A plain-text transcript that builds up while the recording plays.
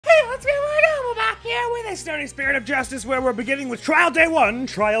What's going on? We're back here with a sturdy spirit of justice where we're beginning with trial day one,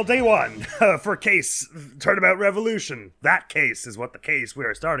 for case Turnabout Revolution. That case is what the case we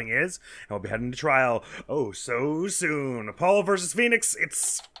are starting is, and we'll be heading to trial oh so soon. Apollo versus Phoenix,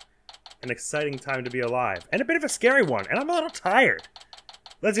 it's an exciting time to be alive, and a bit of a scary one, and I'm a little tired.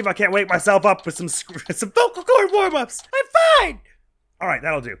 Let's see if I can't wake myself up with some vocal cord warm-ups. I'm fine! Alright,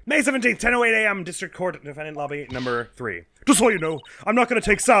 that'll do. May 17th, 10:08 a.m., District Court, Defendant Lobby number 3. Just so you know, I'm not gonna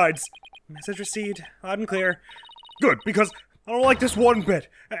take sides. Message received. Loud and clear. Good, because I don't like this one bit.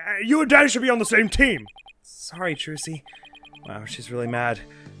 You and Daddy should be on the same team. Sorry, Trucy. Wow, she's really mad.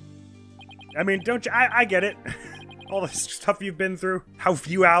 I mean, don't you? I get it. All this stuff you've been through. How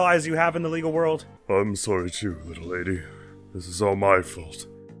few allies you have in the legal world. I'm sorry too, little lady. This is all my fault.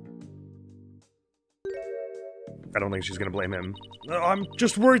 I don't think she's gonna blame him. I'm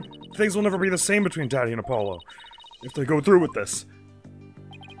just worried things will never be the same between Daddy and Apollo. If they go through with this.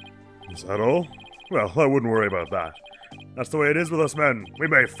 Is that all? Well, I wouldn't worry about that. That's the way it is with us men. We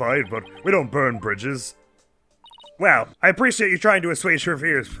may fight, but we don't burn bridges. Well, I appreciate you trying to assuage her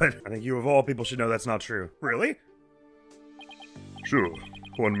fears, but I think you of all people should know that's not true. Really? Sure.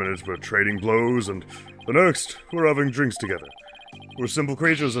 1 minute we're trading blows, and the next we're having drinks together. We're simple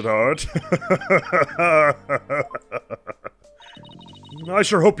creatures at heart. I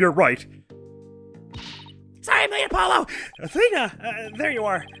sure hope you're right. Sorry, I'm late, Apollo! Athena! There you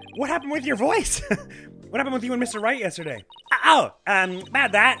are. What happened with your voice? What happened with you and Mr. Wright yesterday? About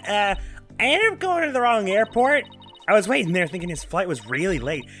that, I ended up going to the wrong airport. I was waiting there thinking his flight was really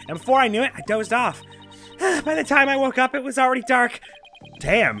late, and before I knew it, I dozed off. By the time I woke up, it was already dark.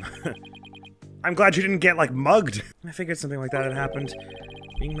 Damn. I'm glad you didn't get, like, mugged. I figured something like that had happened.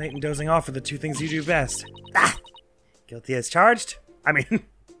 Being late and dozing off are the two things you do best. Guilty as charged? I mean,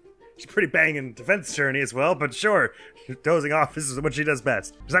 she's pretty banging defense attorney as well, but sure, dozing off is what she does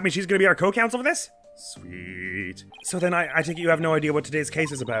best. Does that mean she's gonna be our co-counsel for this? Sweet. So then I take it you have no idea what today's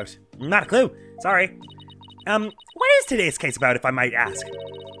case is about. Not a clue. Sorry. What is today's case about, if I might ask?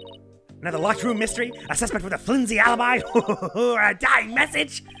 Another locked room mystery? A suspect with a flimsy alibi? Or a dying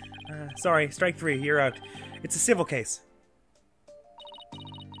message? Sorry, strike 3, you're out. It's a civil case.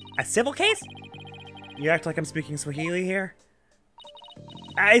 A civil case? You act like I'm speaking Swahili here?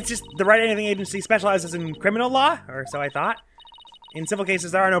 It's just the Wright Anything Agency specializes in criminal law, or so I thought. In civil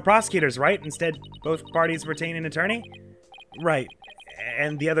cases, there are no prosecutors, right? Instead, both parties retain an attorney? Right.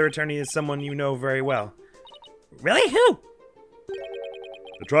 And the other attorney is someone you know very well. Really? Who?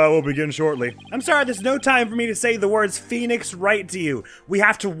 The trial will begin shortly. I'm sorry, there's no time for me to say the words Phoenix Wright to you. We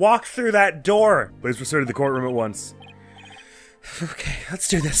have to walk through that door. Please proceed to the courtroom at once. Okay, let's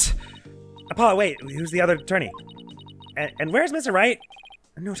do this. Apollo, wait, who's the other attorney? And where's Mr. Wright?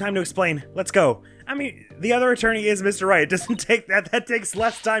 No time to explain. Let's go. I mean, the other attorney is Mr. Wright. It doesn't take that takes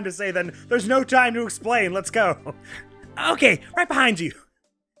less time to say than there's no time to explain. Let's go. Okay, right behind you.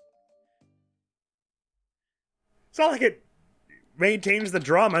 It's not like it maintains the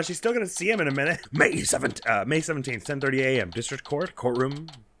drama. She's still gonna see him in a minute. May 17th, 10:30 a.m. District Court, courtroom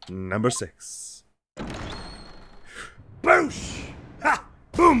number 6. Boosh! Ha!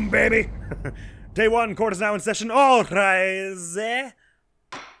 Boom, baby! Day 1, court is now in session. All rise.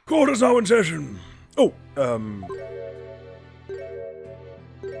 Court is now in session. Oh,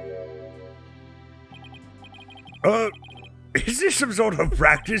 Is this some sort of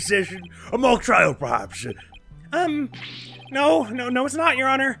practice session? A mock trial, perhaps? No, it's not, Your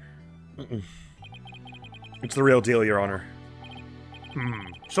Honor. It's the real deal, Your Honor.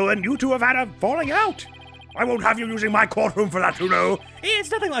 So then you two have had a falling out. I won't have you using my courtroom for that, you know.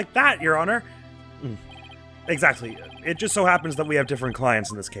 It's nothing like that, Your Honor. Exactly. It just so happens that we have different clients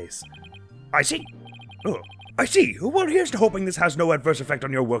in this case. I see. Oh, I see. Well, here's to hoping this has no adverse effect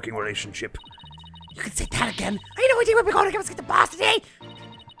on your working relationship. You can say that again. I had no idea we were going to get the boss today.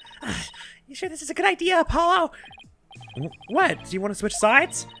 You sure this is a good idea, Apollo? What? Do you want to switch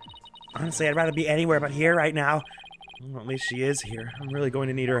sides? Honestly, I'd rather be anywhere but here right now. Well, at least she is here. I'm really going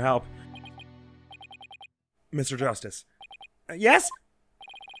to need her help. Mr. Justice. Yes?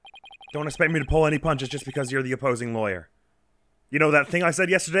 Don't expect me to pull any punches just because you're the opposing lawyer. You know that thing I said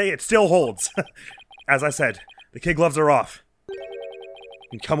yesterday? It still holds. As I said, the kid gloves are off.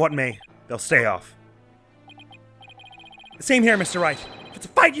 And come what may, they'll stay off. Same here, Mr. Wright. If it's a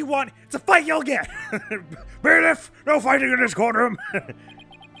fight you want, it's a fight you'll get. Bailiff, no fighting in this courtroom.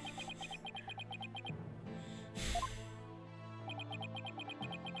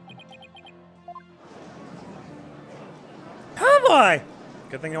 Oh boy!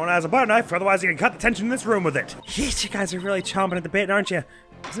 Good thing no one has a butter knife, otherwise you can cut the tension in this room with it. Jeez, you guys are really chomping at the bit, aren't you?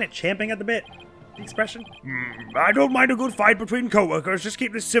 Isn't it champing at the bit? expression? I don't mind a good fight between co-workers. Just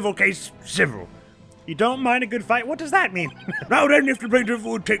keep this civil case civil. You don't mind a good fight? What does that mean? Now then, if the plaintiff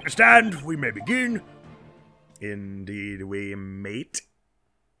would take the stand, we may begin. Indeed, we mate.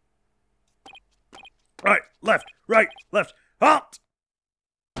 Right, left, halt!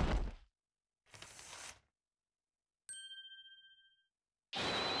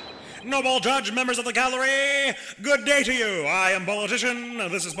 Noble judge, members of the gallery, good day to you. I am politician.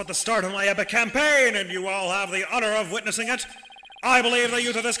 This is but the start of my epic campaign, and you all have the honor of witnessing it. I believe the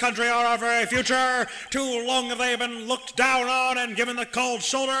youth of this country are our very future. Too long have they been looked down on and given the cold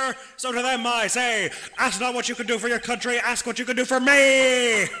shoulder. So to them I say, ask not what you can do for your country, ask what you can do for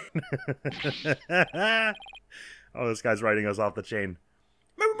me! Oh, this guy's riding us off the chain.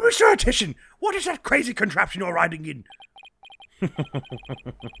 Mr. Atishon, what is that crazy contraption you're riding in?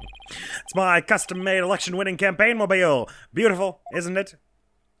 It's my custom-made election-winning campaign mobile. Beautiful, isn't it?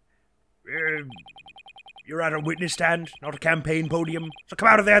 You're at a witness stand, not a campaign podium. So come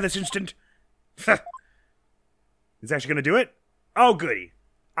out of there this instant. He's actually gonna do it? Oh, goody.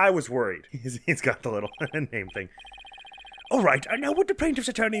 I was worried. He's got the little name thing. All right, now would the plaintiff's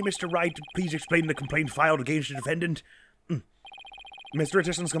attorney, Mr. Wright, please explain the complaint filed against the defendant? Mr.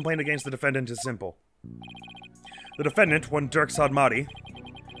 Atishon's complaint against the defendant is simple. The defendant, one Dirk Sadmati,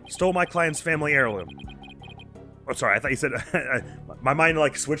 stole my client's family heirloom. Oh, sorry, I thought you said... my mind,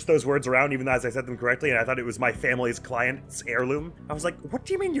 like, switched those words around even as I said them correctly, and I thought it was my family's client's heirloom. I was like, what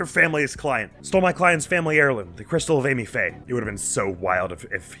do you mean your family's client? Stole my client's family heirloom, the crystal of Amy Faye. It would have been so wild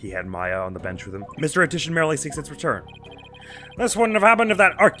if he had Maya on the bench with him. Mr. Atishon merely seeks its return. This wouldn't have happened if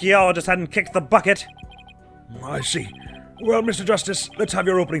that archaeologist hadn't kicked the bucket. I see. Well, Mr. Justice, let's have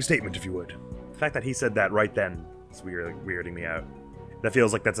your opening statement, if you would. The fact that he said that right then is weirding me out. That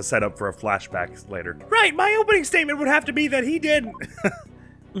feels like that's a setup for a flashback later. Right, my opening statement would have to be that he didn't.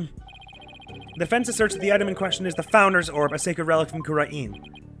 The defense asserts that the item in question is the Founder's Orb, a sacred relic from Khura'In.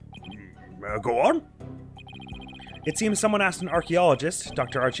 Go on. It seems someone asked an archaeologist,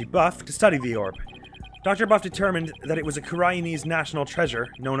 Dr. Archie Buff, to study the orb. Dr. Buff determined that it was a Khura'inese national treasure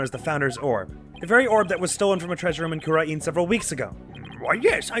known as the Founder's Orb. The very orb that was stolen from a treasure room in Khura'In several weeks ago. Why,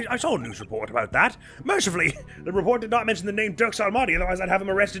 yes, I saw a news report about that. Mercifully, the report did not mention the name Dirk Salmati, otherwise I'd have him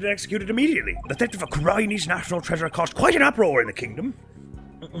arrested and executed immediately. The theft of a Khura'inese national treasure caused quite an uproar in the kingdom.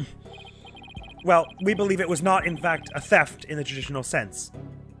 Well, we believe it was not, in fact, a theft in the traditional sense.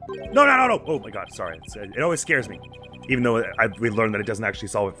 No. Oh my god, sorry. It always scares me. Even though we've learned that it doesn't actually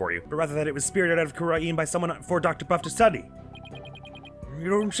solve it for you. But rather that it was spirited out of Khura'In by someone for Dr. Buff to study. You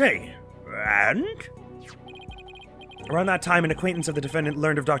don't say. And? Around that time, an acquaintance of the defendant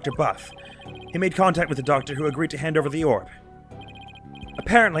learned of Dr. Buff. He made contact with the doctor, who agreed to hand over the orb.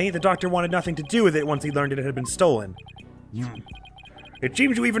 Apparently, the doctor wanted nothing to do with it once he learned it had been stolen. It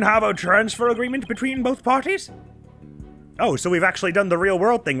seems to even have a transfer agreement between both parties? Oh, so we've actually done the real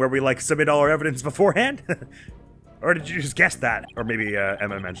world thing where we, like, submit all our evidence beforehand? Or did you just guess that? Or maybe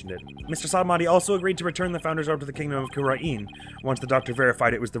Emma mentioned it. Mr. Salamati also agreed to return the Founder's Orb to the Kingdom of Khura'In once the doctor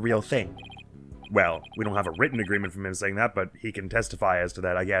verified it was the real thing. Well, we don't have a written agreement from him saying that, but he can testify as to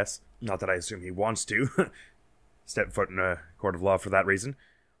that, I guess. Not that I assume he wants to. Step foot in a court of law for that reason.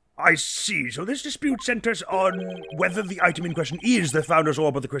 I see. So this dispute centers on whether the item in question is the Founder's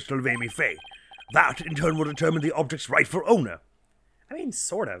Orb of the Crystal of Amy Faye. That, in turn, will determine the object's rightful owner. I mean,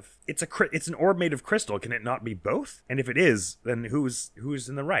 sort of. It's an orb made of crystal. Can it not be both? And if it is, then who's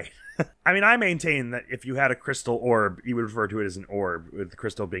in the right? I mean, I maintain that if you had a crystal orb, you would refer to it as an orb, with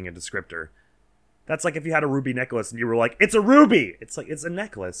crystal being a descriptor. That's like if you had a ruby necklace and you were like, it's a ruby! It's like, it's a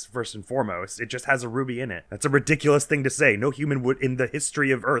necklace, first and foremost. It just has a ruby in it. That's a ridiculous thing to say. No human would, in the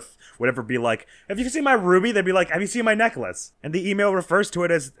history of Earth, would ever be like, have you seen my ruby? They'd be like, have you seen my necklace? And the email refers to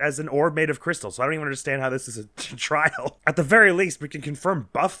it as an orb made of crystal, so I don't even understand how this is a trial. At the very least, we can confirm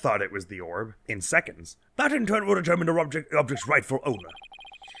Buff thought it was the orb in seconds. That in turn will determine the object's rightful owner.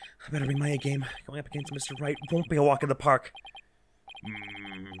 I better bring my A game. Going up against Mr. Wright won't be a walk in the park.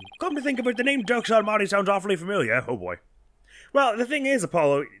 Come to think of it, the name Dirk Salmati sounds awfully familiar. Oh boy. Well, the thing is,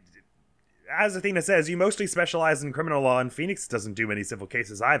 Apollo, as Athena says, you mostly specialize in criminal law, and Phoenix doesn't do many civil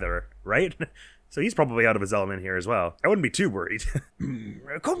cases either, right? So he's probably out of his element here as well. I wouldn't be too worried.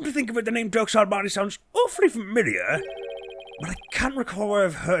 Come to think of it, the name Dirk Salmati sounds awfully familiar, but I can't recall where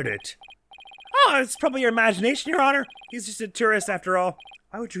I've heard it. Oh, it's probably your imagination, Your Honor. He's just a tourist after all.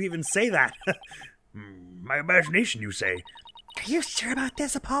 Why would you even say that? My imagination, you say? Are you sure about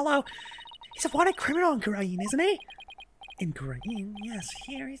this, Apollo? He's a wanted criminal in Khura'In, isn't he? In Khura'In, yes.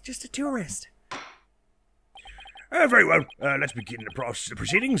 Here, he's just a tourist. Very well. Let's begin the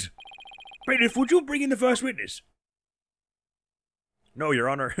proceedings. Plaintiff, would you bring in the first witness? No, Your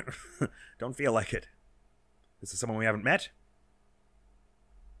Honor. Don't feel like it. This is someone we haven't met?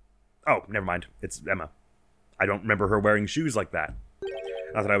 Oh, never mind. It's Emma. I don't remember her wearing shoes like that.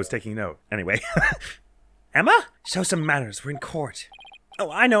 Not that I was taking note. Anyway. Emma? Show some manners. We're in court. Oh,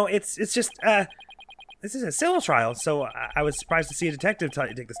 I know. It's just, this is a civil trial, so I was surprised to see a detective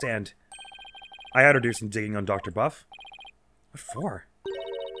take the stand. I had her do some digging on Dr. Buff. What for?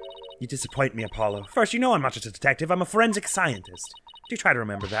 You disappoint me, Apollo. First, you know I'm not just a detective. I'm a forensic scientist. Do try to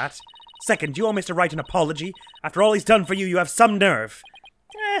remember that. Second, you owe Mr. Wright an apology. After all he's done for you, you have some nerve.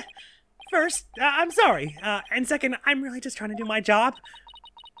 First, I'm sorry. And second, I'm really just trying to do my job.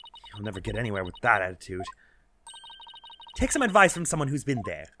 You'll never get anywhere with that attitude. Take some advice from someone who's been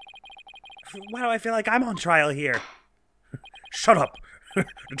there. Why do I feel like I'm on trial here? Shut up!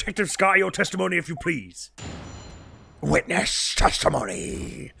 Detective Sky, your testimony if you please. Witness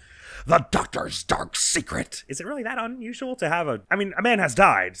testimony! The doctor's dark secret! Is it really that unusual to have a... I mean, a man has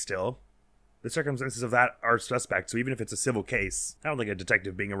died, still. The circumstances of that are suspect, so even if it's a civil case, I don't think a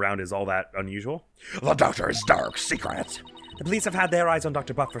detective being around is all that unusual. The doctor's dark secret! The police have had their eyes on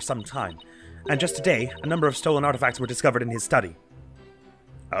Dr. Buff for some time, and just today, a number of stolen artifacts were discovered in his study.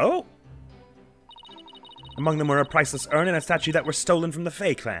 Oh? Among them were a priceless urn and a statue that were stolen from the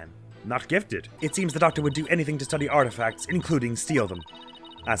Fae clan. Not gifted. It seems the doctor would do anything to study artifacts, including steal them.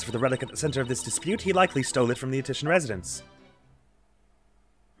 As for the relic at the center of this dispute, he likely stole it from the Atishon residence.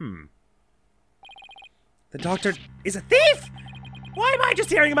 The doctor is a thief? Why am I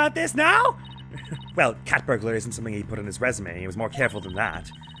just hearing about this now? Well, cat burglar isn't something he put on his resume. He was more careful than that.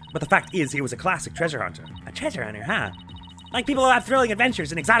 But the fact is, he was a classic treasure hunter. A treasure hunter, huh? Like people who have thrilling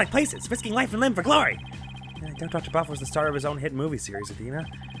adventures in exotic places, risking life and limb for glory. I doubt Dr. Buff was the star of his own hit movie series, Athena.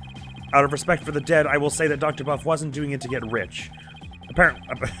 Out of respect for the dead, I will say that Dr. Buff wasn't doing it to get rich. Apparently,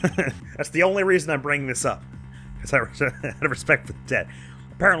 that's the only reason I'm bringing this up. Because out of respect for the dead.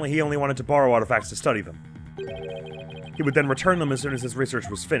 Apparently, he only wanted to borrow artifacts to study them. He would then return them as soon as his research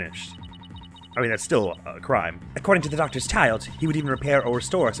was finished. I mean, that's still a crime. According to the doctor's child, he would even repair or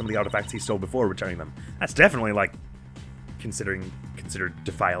restore some of the artifacts he stole before returning them. That's definitely, like, considered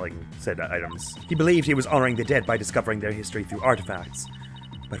defiling said items. He believed he was honoring the dead by discovering their history through artifacts.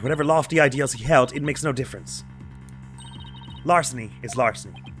 But whatever lofty ideals he held, it makes no difference. Larceny is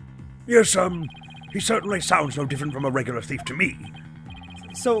larceny. Yes, he certainly sounds no different from a regular thief to me.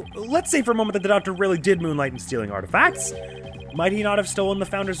 So, let's say for a moment that the doctor really did moonlight in stealing artifacts. Might he not have stolen the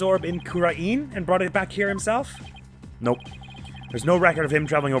Founder's Orb in Khura'In and brought it back here himself? Nope. There's no record of him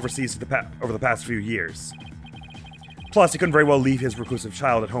traveling overseas over the past few years. Plus, he couldn't very well leave his reclusive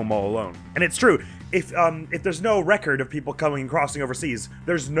child at home all alone. And it's true, if there's no record of people coming and crossing overseas,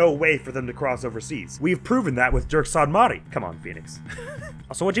 there's no way for them to cross overseas. We've proven that with Urga'id. Come on, Phoenix.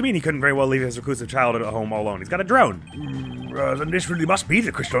 So what do you mean he couldn't very well leave his reclusive child at home all alone? He's got a drone. Then this really must be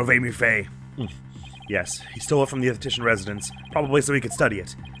the crystal of Amy Faye. Yes, he stole it from the Atishon residence, probably so he could study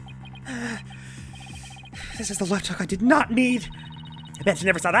it. This is the left hook I did not need. I bet you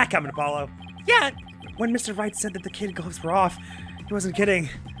never saw that coming, Apollo. Yeah, when Mr. Wright said that the kid gloves were off, he wasn't kidding.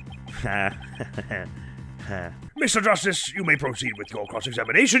 Mr. Justice, you may proceed with your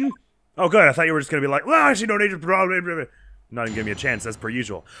cross-examination. Oh, good. I thought you were just going to be like, well, I see no need to... Not even give me a chance, as per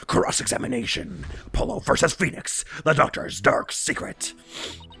usual. Cross-examination. Apollo versus Phoenix. The Doctor's dark secret.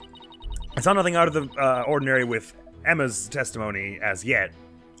 I saw nothing out of the ordinary with Emma's testimony as yet.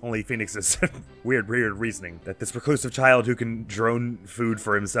 Only Phoenix's weird reasoning that this reclusive child who can drone food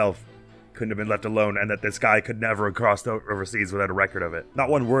for himself couldn't have been left alone, and that this guy could never have crossed overseas without a record of it. Not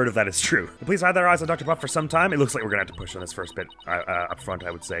one word of that is true. The police have had their eyes on Dr. Buff for some time. It looks like we're gonna have to push on this first bit up front,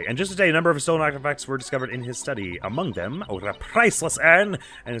 I would say. And just today, a number of stolen artifacts were discovered in his study. Among them, a priceless urn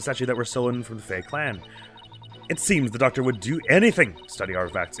and a statue that were stolen from the Fae clan. It seems the Doctor would do anything to study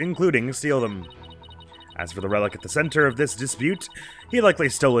artifacts, including steal them. As for the relic at the center of this dispute, he likely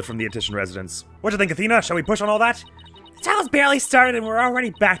stole it from the Atishon residence. What do you think, Athena? Shall we push on all that? The trial's barely started and we're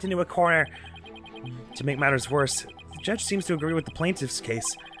already backed into a corner. To make matters worse, the judge seems to agree with the plaintiff's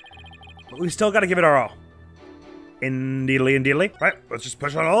case. But we've still got to give it our all. Indeedly. Right, let's just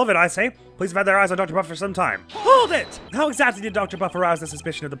push on all of it, I say. Police have had their eyes on Dr. Buff for some time. Hold it! How exactly did Dr. Buff arouse the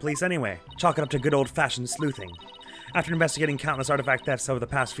suspicion of the police anyway? Chalk it up to good old-fashioned sleuthing. After investigating countless artifact thefts over the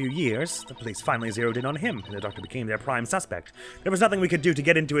past few years, the police finally zeroed in on him, and the Doctor became their prime suspect. There was nothing we could do to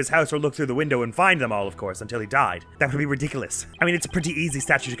get into his house or look through the window and find them all, of course, until he died. That would be ridiculous. I mean, it's a pretty easy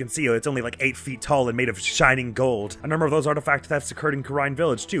statue to conceal. It's only like 8 feet tall and made of shining gold. A number of those artifact thefts occurred in Khura'In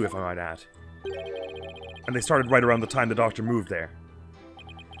village, too, if I might add. And they started right around the time the Doctor moved there.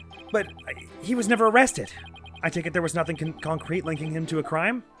 But he was never arrested. I take it there was nothing concrete linking him to a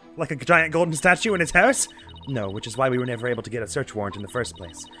crime? Like a giant golden statue in his house? No, which is why we were never able to get a search warrant in the first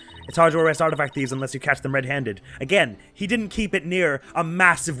place. It's hard to arrest artifact thieves unless you catch them red-handed. Again, he didn't keep it near a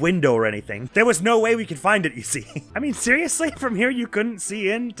massive window or anything. There was no way we could find it, you see. I mean, seriously? From here you couldn't see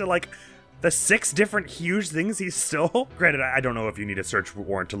into, like, the 6 different huge things he stole? Granted, I don't know if you need a search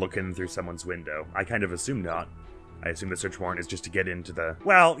warrant to look in through someone's window. I kind of assume not. I assume the search warrant is just to get into the...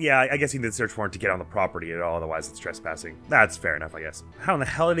 Well, yeah, I guess you need the search warrant to get on the property at all, otherwise it's trespassing. That's fair enough, I guess. How in the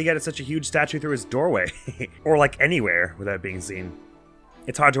hell did he get such a huge statue through his doorway? Or, like, anywhere without being seen?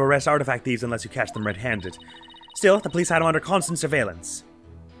 It's hard to arrest artifact thieves unless you catch them red-handed. Still, the police had him under constant surveillance.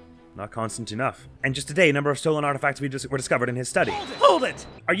 Not constant enough. And just today, a number of stolen artifacts were discovered in his study. Hold it!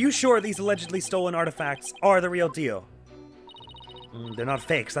 Are you sure these allegedly stolen artifacts are the real deal? They're not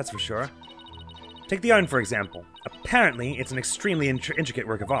fakes, that's for sure. Take the urn, for example. Apparently, it's an extremely intricate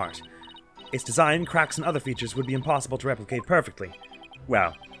work of art. Its design, cracks, and other features would be impossible to replicate perfectly.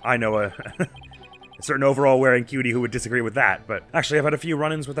 Well, I know a certain overall-wearing cutie who would disagree with that, but actually I've had a few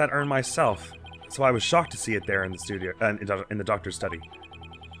run-ins with that urn myself, so I was shocked to see it there in the studio, in the doctor's study.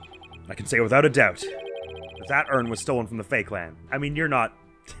 I can say without a doubt that urn was stolen from the fake land. I mean, you're not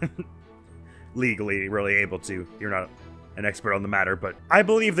legally really able to. You're not an expert on the matter, but I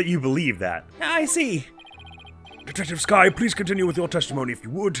believe that you believe that. I see. Detective Sky, please continue with your testimony if you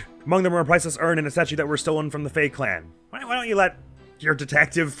would. Among them were a priceless urn and a statue that were stolen from the Fae clan. Why don't you let your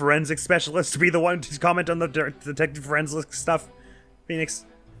detective forensic specialist be the one to comment on the detective forensic stuff? Phoenix,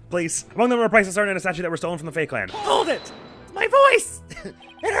 please. Among them were a priceless urn and a statue that were stolen from the Fae clan. Hold it! My voice!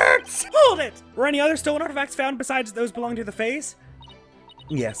 It hurts! Hold it! Were any other stolen artifacts found besides those belonging to the Faes?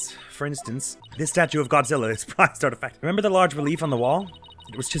 Yes. For instance, this statue of Godzilla is a prized artifact. Remember the large relief on the wall?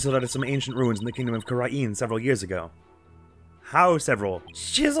 It was chiseled out of some ancient ruins in the kingdom of Khura'In several years ago. How several?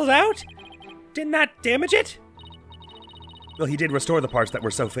 Chiseled out? Didn't that damage it? Well, he did restore the parts that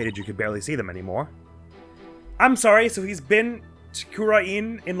were so faded you could barely see them anymore. I'm sorry, so he's been to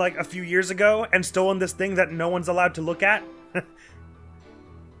Khura'In in like a few years ago and stolen this thing that no one's allowed to look at?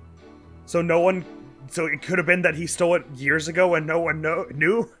 So it could have been that he stole it years ago and no one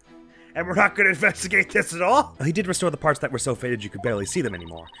knew? And we're not going to investigate this at all? Well, he did restore the parts that were so faded you could barely see them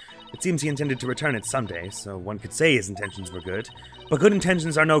anymore. It seems he intended to return it someday, so one could say his intentions were good. But good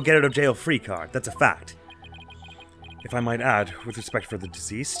intentions are no get-out-of-jail-free card, that's a fact. If I might add, with respect for the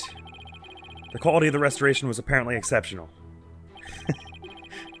deceased, the quality of the restoration was apparently exceptional.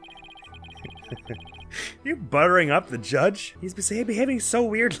 You buttering up the judge? He's behaving so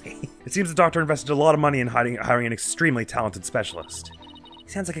weirdly. It seems the doctor invested a lot of money in hiring an extremely talented specialist. He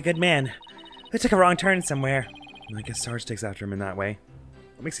sounds like a good man. They took a wrong turn somewhere. I guess Sarge takes after him in that way.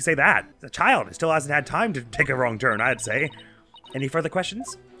 What makes you say that? He's a child. He still hasn't had time to take a wrong turn, I'd say. Any further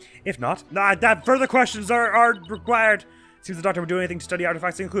questions? If not, further questions are required. Seems the doctor would do anything to study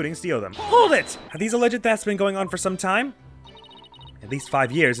artifacts, including steal them. Hold it! Have these alleged thefts been going on for some time? At least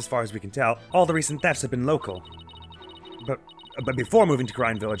 5 years, as far as we can tell. All the recent thefts have been local. But before moving to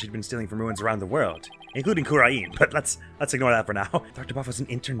Khura'In Village, he'd been stealing from ruins around the world, including Khura'In. But let's ignore that for now. Dr. Buff was an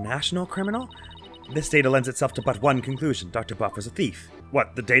international criminal? This data lends itself to but one conclusion. Dr. Buff was a thief.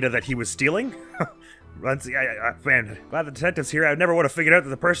 What, the data that he was stealing? Man, glad the detective's here. I never would have figured out that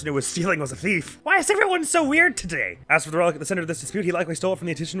the person who was stealing was a thief. Why is everyone so weird today? As for the relic at the center of this dispute, he likely stole it from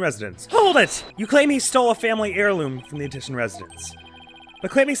the Atishon residence. Hold it! You claim he stole a family heirloom from the Atishon residence. But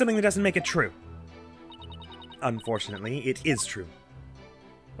claiming something that doesn't make it true. Unfortunately, it is true.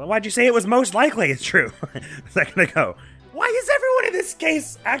 Well, why'd you say it was most likely it's true? A second ago. Why is everyone in this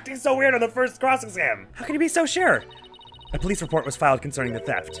case acting so weird on the first cross-exam? How can you be so sure? A police report was filed concerning the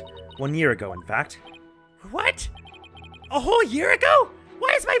theft. 1 year ago, in fact. What? A whole year ago?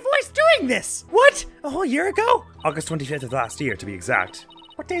 Why is my voice doing this? What? A whole year ago? August 25th of last year, to be exact.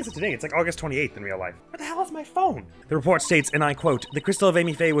 What day is it today? It's like August 28th in real life. Where the hell is my phone? The report states, and I quote, "The crystal of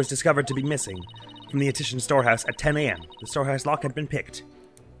Amy Faye was discovered to be missing from the Atishon storehouse at 10 a.m. The storehouse lock had been picked."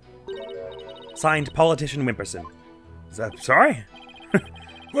 Signed, Atishon-Wimperson. Is that sorry?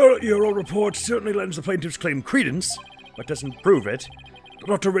 Well, your old report certainly lends the plaintiff's claim credence, but doesn't prove it. The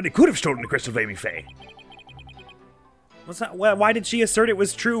doctor really could have stolen the crystal of Amy Faye. What's that? Why did she assert it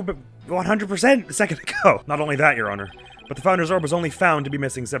was true but 100% a second ago? Not only that, Your Honor, but the Founder's Orb was only found to be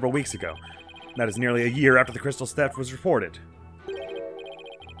missing several weeks ago. That is nearly a year after the crystal's theft was reported.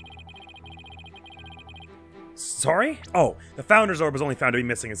 Sorry? Oh, the Founder's Orb was only found to be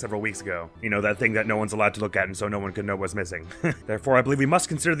missing several weeks ago. You know, that thing that no one's allowed to look at and so no one can know what's missing. Therefore, I believe we must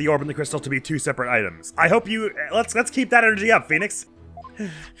consider the orb and the crystal to be two separate items. I hope you... Let's keep that energy up, Phoenix.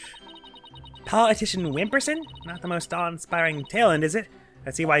 Atishon-Wimperson? Not the most awe-inspiring tail end, is it?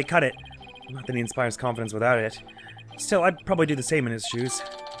 I see why he cut it. Not that he inspires confidence without it. Still, I'd probably do the same in his shoes.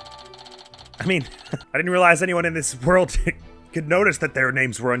 I mean, I didn't realize anyone in this world could notice that their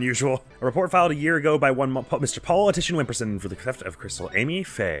names were unusual. A report filed a year ago by one Mr. Paul Atishon-Wimperson for the theft of crystal Amy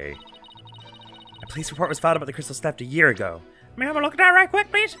Faye. A police report was filed about the crystal's theft a year ago. May I have a look at that right quick,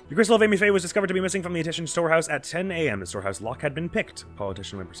 please? The crystal of Amy Faye was discovered to be missing from the Atishon storehouse at 10 a.m. The storehouse lock had been picked. Paul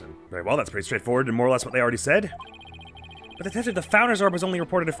Atishon-Wimperson. Very well, that's pretty straightforward and more or less what they already said. But the theft of the Founder's Orb was only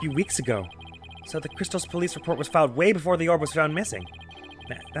reported a few weeks ago. So the crystal's police report was filed way before the orb was found missing.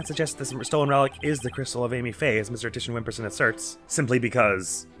 That suggests this stolen relic is the crystal of Amy Faye, as Mr. Atishon-Wimperson asserts. Simply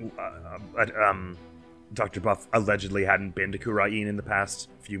because, Dr. Buff allegedly hadn't been to Khura'In in the past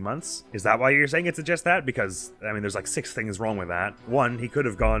few months. Is that why you're saying it suggests that? Because, I mean, there's like 6 things wrong with that. 1, he could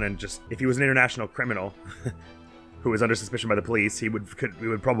have gone and just, if he was an international criminal who was under suspicion by the police, he would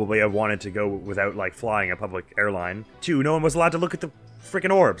probably have wanted to go without, like, flying a public airline. 2, no one was allowed to look at the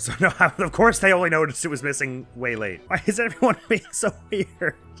freaking orb, so no, of course they only noticed it was missing way late. Why is everyone being so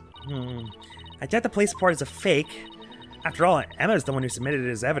weird? I doubt the police report is a fake. After all, Emma's the one who submitted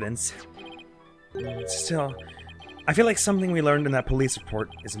it as evidence. Still, I feel like something we learned in that police report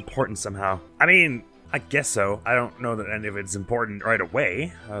is important somehow. I mean, I guess so. I don't know that any of it's important right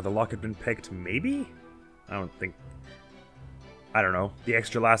away. The lock had been picked, maybe? I don't know. The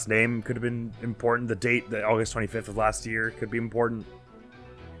extra last name could have been important. The date, the August 25th of last year, could be important.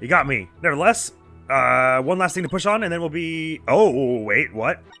 You got me. Nevertheless, one last thing to push on, and then we'll be... Oh, wait,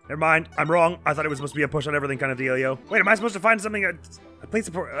 what? Never mind. I'm wrong. I thought it was supposed to be a push on everything kind of dealio. Wait, am I supposed to find something... A police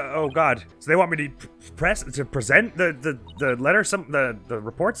report... oh, God. So they want me to present the letter, the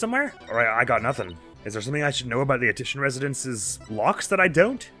report somewhere? All right, I got nothing. Is there something I should know about the Atishon residence's locks that I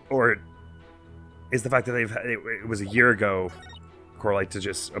don't? Or is the fact that it was a year ago correlate to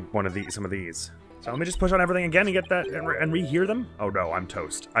just some of these? So let me just push on everything again and get that and rehear them. Oh no, I'm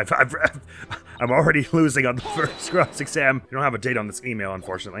toast. I'm already losing on the first cross exam. You don't have a date on this email,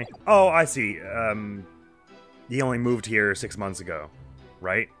 unfortunately. Oh, I see. He only moved here 6 months ago,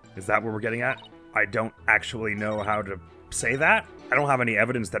 right? Is that what we're getting at? I don't actually know how to say that. I don't have any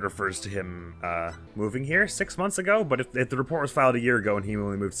evidence that refers to him moving here 6 months ago, but if the report was filed a year ago and he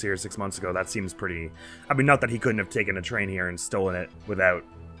only moved here 6 months ago, that seems pretty... I mean, not that he couldn't have taken a train here and stolen it without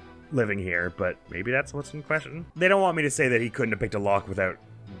living here, but maybe that's what's in question. They don't want me to say that he couldn't have picked a lock without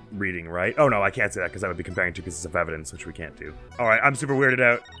reading, right? Oh no, I can't say that because that would be comparing 2 pieces of evidence, which we can't do. All right, I'm super weirded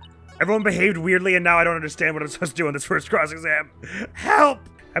out. Everyone behaved weirdly and now I don't understand what I'm supposed to do on this first cross exam. Help!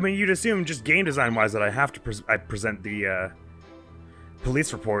 I mean, you'd assume just game design wise that I have to present the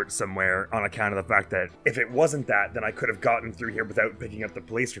police report somewhere on account of the fact that if it wasn't that, then I could have gotten through here without picking up the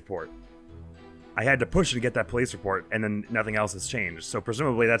police report. I had to push to get that police report, and then nothing else has changed. So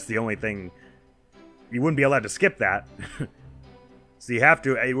presumably that's the only thing. You wouldn't be allowed to skip that. So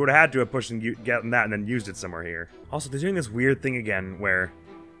you would have had to have pushed and gotten that and then used it somewhere here. Also, they're doing this weird thing again where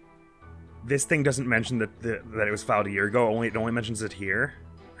this thing doesn't mention that it was filed a year ago. It only mentions it here.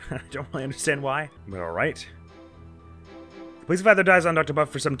 I don't really understand why, but all right. The police have had their eyes on Dr. Buff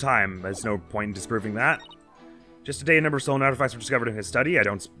for some time. There's no point in disproving that. Just today, a number of stolen artifacts were discovered in his study. I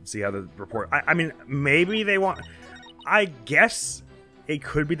don't see how the report... I mean, maybe they want... I guess it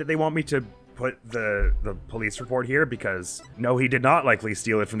could be that they want me to put the police report here because... No, he did not likely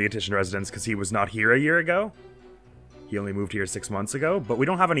steal it from the Atishon residence because he was not here a year ago. He only moved here 6 months ago, but we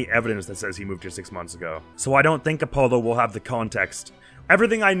don't have any evidence that says he moved here 6 months ago. So I don't think Apollo will have the context.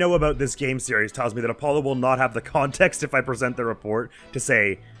 Everything I know about this game series tells me that Apollo will not have the context if I present the report to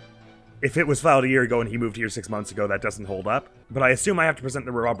say... If it was filed a year ago and he moved here 6 months ago, that doesn't hold up. But I assume I have to present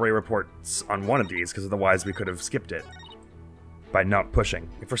the robbery reports on one of these, because otherwise we could have skipped it. By not pushing.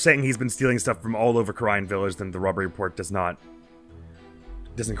 If we're saying he's been stealing stuff from all over Khura'In Village, then the robbery report doesn't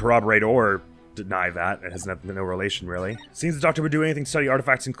corroborate or deny that. It has no relation, really. Seems the doctor would do anything to study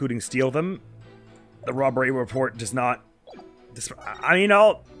artifacts, including steal them. The robbery report does not... I mean,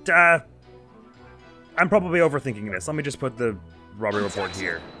 I'm probably overthinking this. Let me just put the robbery report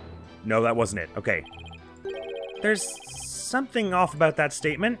here. No, that wasn't it. Okay. There's something off about that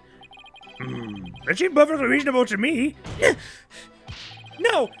statement. It seemed perfectly reasonable to me.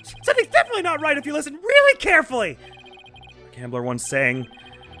 No! Something's definitely not right if you listen really carefully! A gambler once saying,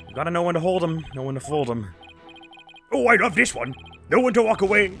 you gotta know when to hold 'em, know when to fold 'em. Oh, I love this one! Know when to walk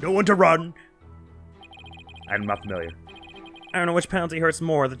away, know when to run. I'm not familiar. I don't know which penalty hurts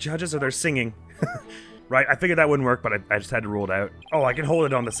more, the judges or their singing. Right, I figured that wouldn't work, but I just had to rule it out. Oh, I can hold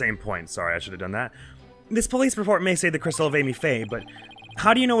it on the same point. Sorry, I should have done that. This police report may say the crystal of Amy Faye, but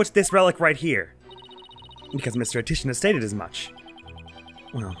how do you know it's this relic right here? Because Mr. Atishon has stated as much.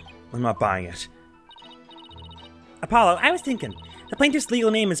 Well, I'm not buying it. Apollo, I was thinking, the plaintiff's legal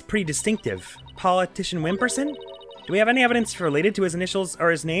name is pretty distinctive. Paul Atishon-Wimperson? Do we have any evidence related to his initials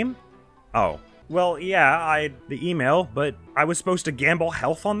or his name? Oh. Well, yeah, the email, but I was supposed to gamble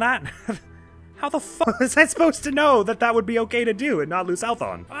health on that? How the fuck was I supposed to know that that would be okay to do and not lose health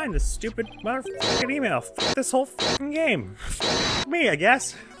on? Fine, this stupid motherfucking email. Fuck this whole fucking game. Fuck me, I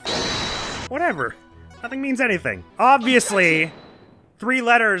guess. Whatever. Nothing means anything. Obviously, 3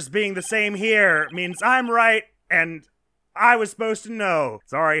 letters being the same here means I'm right and I was supposed to know.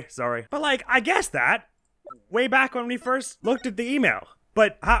 Sorry. But like, I guessed that way back when we first looked at the email.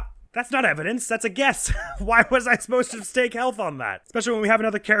 But that's not evidence, that's a guess. Why was I supposed to stake health on that? Especially when we have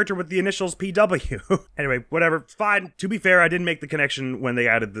another character with the initials PW. Anyway, whatever, fine. To be fair, I didn't make the connection when they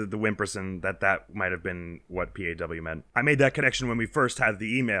added the Wimperson that might have been what PAW meant. I made that connection when we first had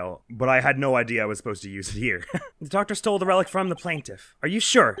the email, but I had no idea I was supposed to use it here. The doctor stole the relic from the plaintiff. Are you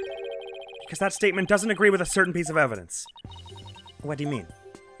sure? Because that statement doesn't agree with a certain piece of evidence. What do you mean?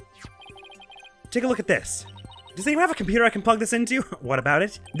 Take a look at this. Does anyone have a computer I can plug this into? What about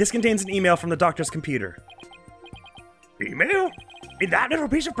it? This contains an email from the doctor's computer. Email? In that little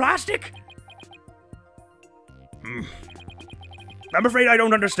piece of plastic? I'm afraid I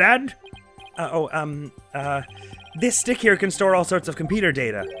don't understand. This stick here can store all sorts of computer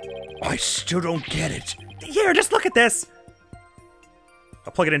data. I still don't get it. Here, just look at this!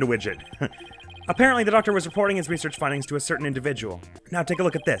 I'll plug it into widget. Apparently, the doctor was reporting his research findings to a certain individual. Now take a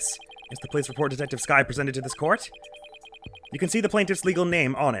look at this. Is the police report Detective Sky presented to this court? You can see the plaintiff's legal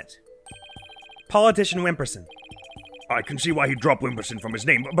name on it. Atishon-Wimperson. I can see why he dropped Wimperson from his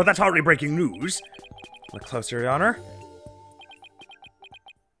name, but that's hardly breaking news. Look closer, Your Honor.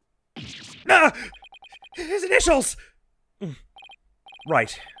 His initials!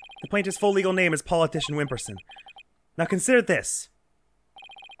 Right. The plaintiff's full legal name is Atishon-Wimperson. Now consider this.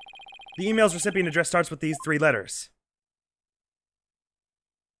 The email's recipient address starts with these 3 letters.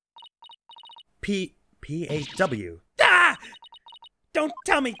 P-A-W. Ah! Don't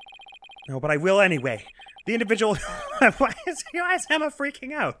tell me! No, but I will anyway. The individual... Why is Emma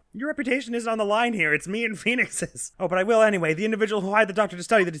freaking out? Your reputation isn't on the line here, it's me and Phoenix's. Oh, but I will anyway. The individual who hired the doctor to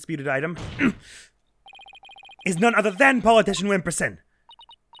study the disputed item... is none other than Atishon-Wimperson.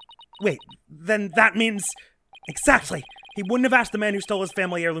 Wait, then that means... Exactly! He wouldn't have asked the man who stole his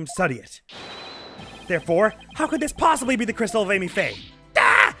family heirloom to study it. Therefore, how could this possibly be the crystal of Amy Faye?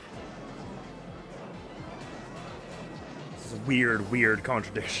 Weird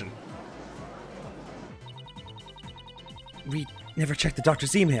contradiction. We never checked the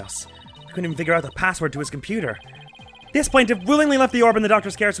doctor's emails. We couldn't even figure out the password to his computer. This plaintiff willingly left the orb in the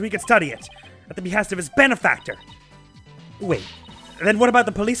doctor's care so he could study it, at the behest of his benefactor. Wait, then what about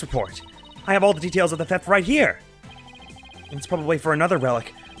the police report? I have all the details of the theft right here. It's probably for another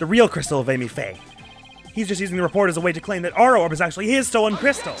relic, the real crystal of Amy Faye. He's just using the report as a way to claim that our orb is actually his stolen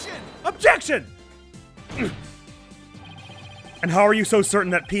crystal. Objection! And how are you so certain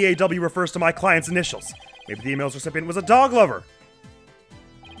that PAW refers to my client's initials? Maybe the email's recipient was a dog lover.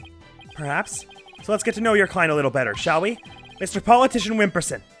 Perhaps. So let's get to know your client a little better, shall we? Mr.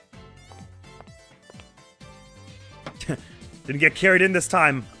 Atishon-Wimperson. Didn't get carried in this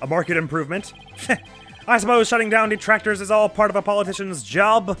time. A market improvement. I suppose shutting down detractors is all part of a politician's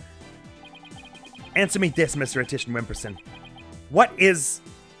job. Answer me this, Mr. Atishon-Wimperson. What is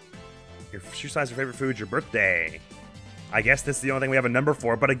your shoe size or favorite food, your birthday? I guess this is the only thing we have a number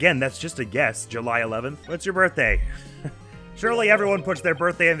for, but again, that's just a guess. July 11th? What's your birthday? Surely everyone puts their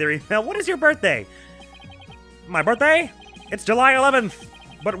birthday in their email. What is your birthday? My birthday? It's July 11th.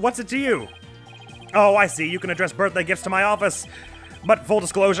 But what's it to you? Oh, I see. You can address birthday gifts to my office. But full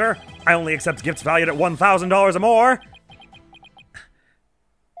disclosure, I only accept gifts valued at $1,000 or more.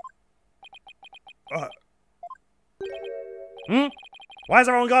 Why has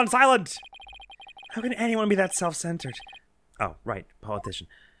everyone gone silent? How can anyone be that self-centered? Oh, right, politician.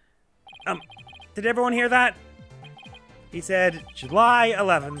 Did everyone hear that? He said July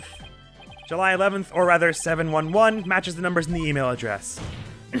 11th. July 11th, or rather 711, matches the numbers in the email address.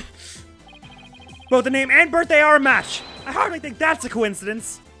 Both the name and birthday are a match. I hardly think that's a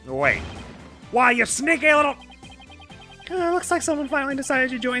coincidence. Wait. Why, you sneaky little... looks like someone finally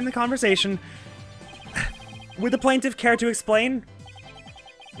decided to join the conversation. Would the plaintiff care to explain?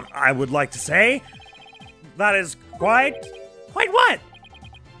 I would like to say... That is quite what?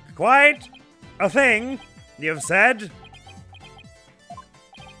 Quite a thing you've said.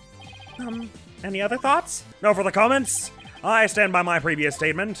 Any other thoughts? No further comments. I stand by my previous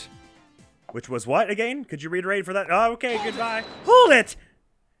statement. Which was what again? Could you reiterate for that? Oh, okay, goodbye. Hold it!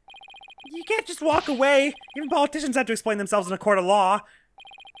 You can't just walk away. Even politicians have to explain themselves in a court of law.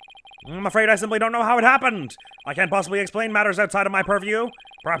 I'm afraid I simply don't know how it happened. I can't possibly explain matters outside of my purview.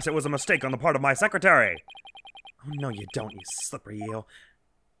 Perhaps it was a mistake on the part of my secretary. Oh, no, you don't, you slippery eel.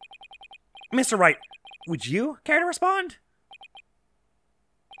 Mr. Wright, would you care to respond?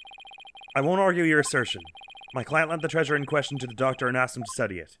 I won't argue your assertion. My client lent the treasure in question to the doctor and asked him to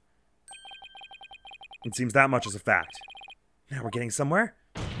study it. It seems that much is a fact. Now we're getting somewhere.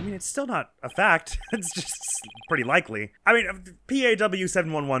 I mean, it's still not a fact. It's just pretty likely. I mean, PAW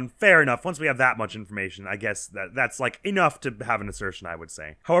 711, fair enough. Once we have that much information, I guess that's like enough to have an assertion, I would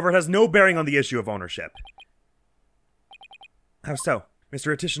say. However, it has no bearing on the issue of ownership. How so?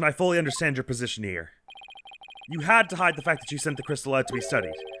 Mr. Atishon, I fully understand your position here. You had to hide the fact that you sent the crystal out to be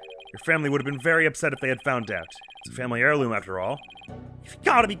studied. Your family would have been very upset if they had found out. It's a family heirloom, after all. You've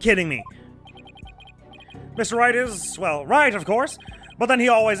gotta be kidding me. Mr. Wright is, well, right, of course. But then he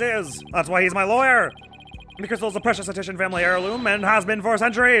always is. That's why he's my lawyer. The crystal is a precious Atishon family heirloom and has been for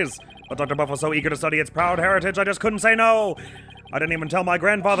centuries. But Dr. Buff was so eager to study its proud heritage, I just couldn't say no. I didn't even tell my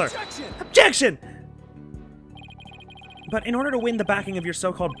grandfather. Objection! But in order to win the backing of your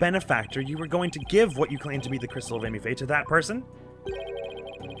so-called benefactor, you were going to give what you claim to be the crystal of Amy Faye to that person?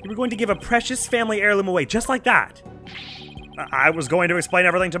 You were going to give a precious family heirloom away, just like that. I was going to explain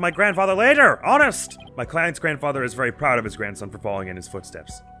everything to my grandfather later, honest! My client's grandfather is very proud of his grandson for following in his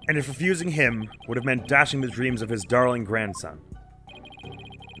footsteps. And if refusing him would have meant dashing the dreams of his darling grandson,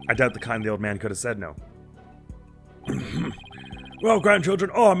 I doubt the kindly old man could have said no. Well, grandchildren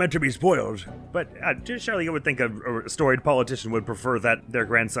are meant to be spoiled. But surely you would think a storied politician would prefer that their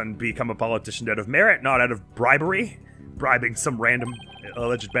grandson become a politician out of merit, not out of bribery? Bribing some random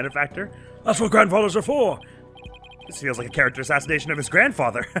alleged benefactor? That's what grandfathers are for. This feels like a character assassination of his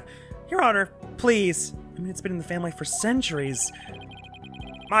grandfather. Your Honor, please. I mean, it's been in the family for centuries.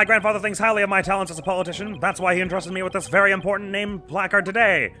 My grandfather thinks highly of my talents as a politician. That's why he entrusted me with this very important name placard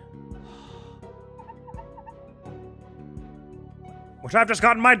today. Which I've just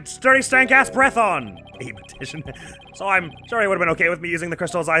gotten my dirty stank-ass breath on. A petition. So I'm sure he would have been okay with me using the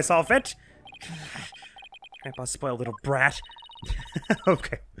crystals I saw fit. Grandpa's spoiled little brat.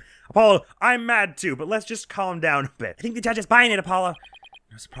 Okay. Apollo, I'm mad too, but let's just calm down a bit. I think the judge is buying it, Apollo.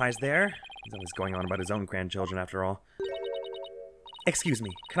 No surprise there. He's always going on about his own grandchildren, after all. Excuse me,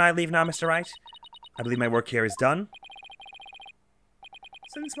 can I leave now, Mr. Wright? I believe my work here is done.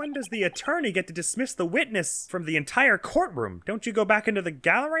 Since when does the attorney get to dismiss the witness from the entire courtroom? Don't you go back into the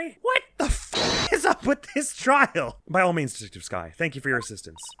gallery? What the f is up with this trial? By all means, Detective Sky, thank you for your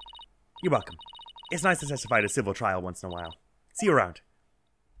assistance. You're welcome. It's nice to testify at a civil trial once in a while. See you around.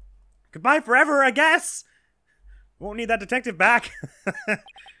 Goodbye forever, I guess! Won't need that detective back.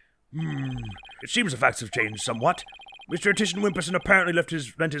 It seems the facts have changed somewhat. Mr. Atishon-Wimperson apparently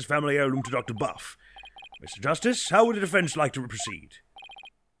lent his family heirloom to Dr. Buff. Mr. Justice, how would the defense like to proceed?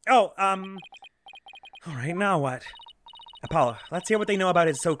 Oh, alright, now what? Apollo, let's hear what they know about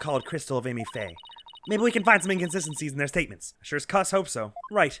his so-called crystal of Amy Faye. Maybe we can find some inconsistencies in their statements. I sure as cuss hope so.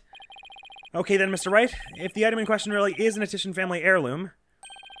 Right. Okay then, Mr. Wright, if the item in question really is an Atishon family heirloom,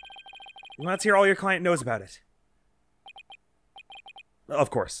 let's hear all your client knows about it. Of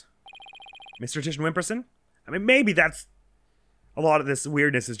course. Mr. Atishon-Wimperson? I mean, maybe that's... A lot of this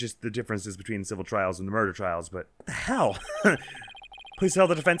weirdness is just the differences between civil trials and the murder trials, but... What the hell? Please tell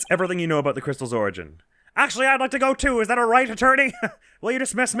the defense everything you know about the crystal's origin. Actually, I'd like to go too. Is that all right, attorney? Will you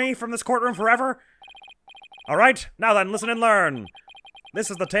dismiss me from this courtroom forever? All right, now then, listen and learn.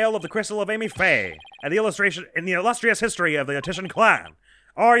 This is the tale of the crystal of Amy Faye, and the illustration in the illustrious history of the Atishon clan.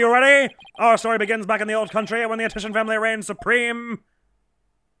 Are you ready? Our story begins back in the old country when the Atishon family reigned supreme.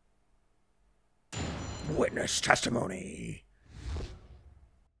 Witness testimony.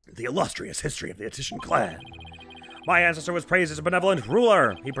 The illustrious history of the Atishon clan. My ancestor was praised as a benevolent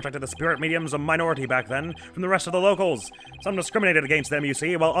ruler. He protected the spirit mediums, a minority back then, from the rest of the locals. Some discriminated against them, you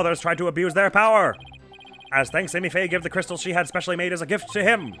see, while others tried to abuse their power. As thanks, Amy Faye gave the crystal she had specially made as a gift to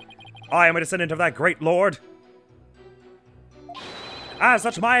him. I am a descendant of that great lord. As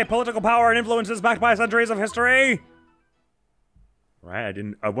such, my political power and influence is backed by centuries of history. Right,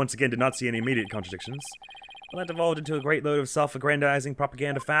 I once again did not see any immediate contradictions. Well, that devolved into a great load of self-aggrandizing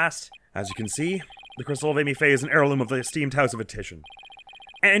propaganda fast. As you can see, the crystal of Amy Faye is an heirloom of the esteemed house of Atishon.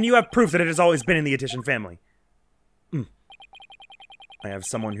 And you have proof that it has always been in the Atishon family. I have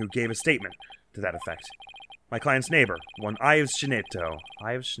someone who gave a statement to that effect. My client's neighbor, one Ives Shinetto.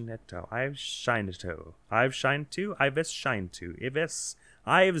 Ives Shinetto. Ives Shinetto. Ives Shinetto. Ives Shinetto.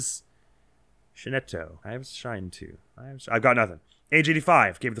 Ives Shinetto. Ives Shinetto. I've got nothing. Age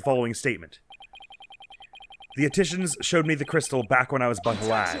 85 gave the following statement. The Atishons showed me the crystal back when I was but a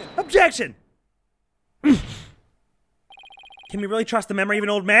lad. Objection! Can we really trust the memory of an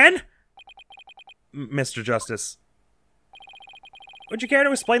old man? Mr. Justice. Would you care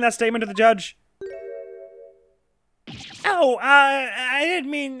to explain that statement to the judge? Oh, I didn't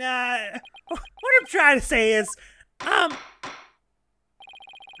mean, What I'm trying to say is,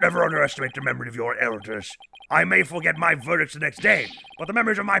 Never underestimate the memory of your elders. I may forget my verdicts the next day, but the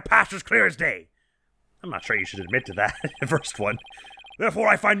memories of my past is clear as day. I'm not sure you should admit to that, the first one. Therefore,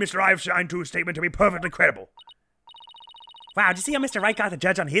 I find Mr. Iveshine's statement to be perfectly credible. wow, did you see how Mr. Wright got the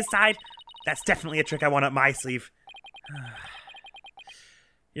judge on his side? That's definitely a trick I want up my sleeve.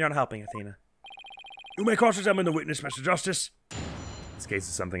 You're not helping, Athena. You may cross-examine the witness, Mr. Justice. This case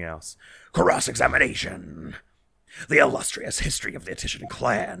is something else. Cross-examination. The illustrious history of the Atishon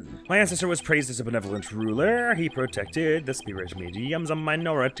clan. My ancestor was praised as a benevolent ruler. He protected the spirit mediums, a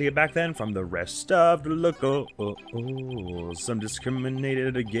minority back then, from the rest of the locals. Some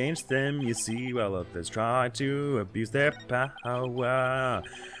discriminated against them, you see, while others tried to abuse their power.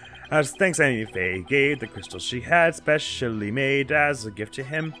 As thanks, Amy Faye gave the crystal she had specially made as a gift to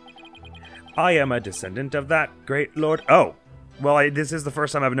him. I am a descendant of that great lord. Oh! Well, this is the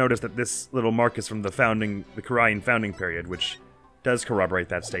first time I've noticed that this little mark is from the Khura'In founding period, which does corroborate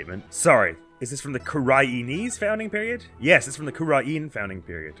that statement. Sorry, is this from the Khura'inese founding period? Yes, it's from the Khura'In founding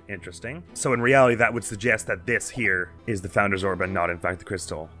period. Interesting. So in reality, that would suggest that this here is the Founder's Orb and not, in fact, the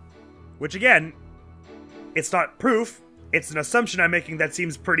crystal. Which, again, it's not proof. It's an assumption I'm making that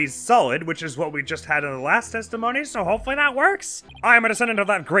seems pretty solid, which is what we just had in the last testimony, so hopefully that works. I am a descendant of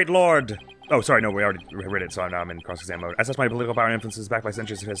that great lord. Oh, sorry, no, we already read it, so now I'm in cross-exam mode. I assess my political power and influences backed by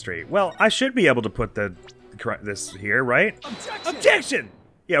centuries of history. Well, I should be able to put this here, right? Objection! Objection!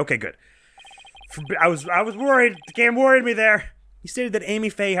 Yeah, okay, good. I was worried. The game worried me there. You stated that Amy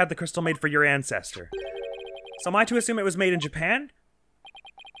Faye had the crystal made for your ancestor. So am I to assume it was made in Japan?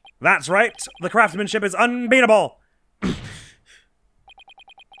 That's right. The craftsmanship is unbeatable.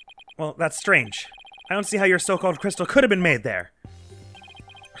 Well, that's strange. I don't see how your so-called crystal could have been made there.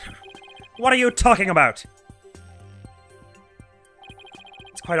 What are you talking about?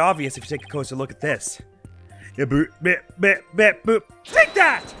 It's quite obvious if you take a closer look at this. Yeah, boop, bip, bip, bip, boop. Take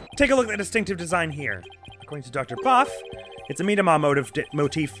that! Take a look at the distinctive design here. According to Dr. Buff, it's a Mitama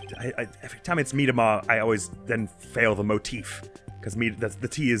motif. Every time it's Mitama, I always then fail the motif. Because the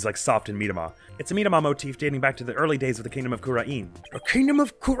T is like soft in Mitama. It's a Mitama motif dating back to the early days of the Kingdom of Khura'In. The Kingdom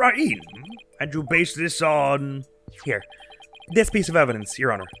of Khura'In? And you base this on... Here. This piece of evidence,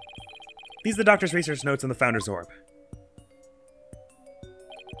 Your Honor. These are the doctor's research notes on the Founder's Orb.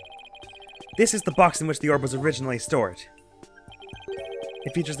 This is the box in which the orb was originally stored.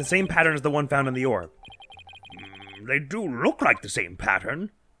 It features the same pattern as the one found in the orb. They do look like the same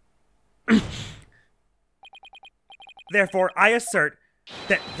pattern. Therefore, I assert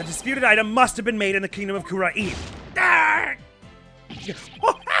that the disputed item must have been made in the Kingdom of Khura'In. Ah!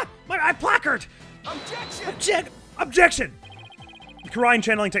 Oh, my placard! Objection! Objection! The Khura'In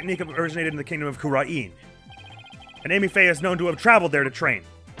channeling technique originated in the Kingdom of Khura'In. And Amy Faye is known to have traveled there to train.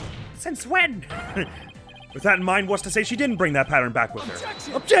 Since when? With that in mind, what's to say she didn't bring that pattern back with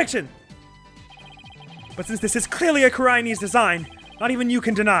her? Objection! But since this is clearly a Khura'Inese design, not even you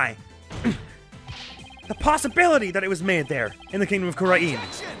can deny the possibility that it was made there, in the Kingdom of Khura'In.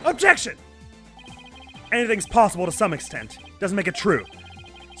 Objection! Anything's possible to some extent. Doesn't make it true.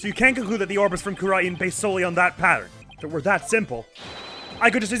 So you can't conclude that the orb is from Khura'In based solely on that pattern. If it were that simple, I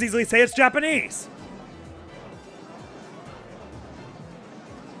could just as easily say it's Japanese.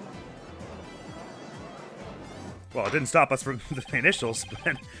 Well, it didn't stop us from the initials,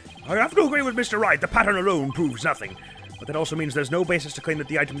 but I have to agree with Mr. Wright. The pattern alone proves nothing. But that also means there's no basis to claim that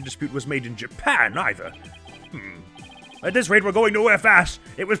the item in dispute was made in Japan, either. At this rate, we're going nowhere fast.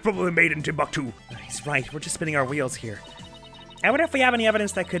 It was probably made in Timbuktu. He's right. We're just spinning our wheels here. I wonder if we have any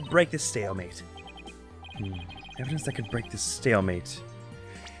evidence that could break this stalemate. Evidence that could break this stalemate.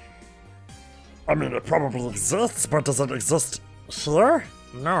 I mean, it probably exists, but does it exist here?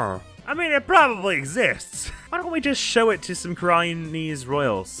 No. I mean, it probably exists. Why don't we just show it to some Khura'Inese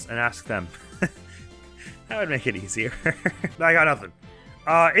royals and ask them? That would make it easier. I got nothing.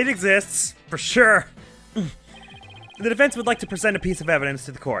 It exists, for sure. The defense would like to present a piece of evidence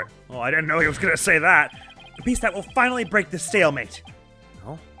to the court. Well, I didn't know he was going to say that. A piece that will finally break the stalemate.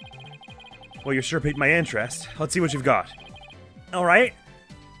 Oh? Well, you sure piqued my interest. Let's see what you've got. All right.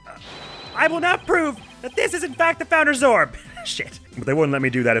 I will now prove that this is in fact the Founder's Orb. Shit. But they wouldn't let me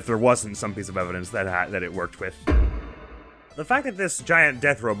do that if there wasn't some piece of evidence that it worked with. The fact that this giant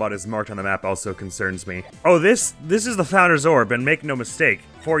death robot is marked on the map also concerns me. Oh, this is the Founder's Orb, and make no mistake.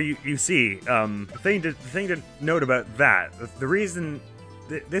 For you see, the thing to note about that, the reason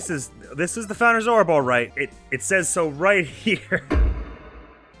this is the Founder's Orb, all right. It says so right here.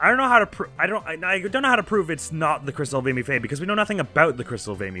 I don't know how to I don't know how to prove it's not the Crystal Vimy Fae because we know nothing about the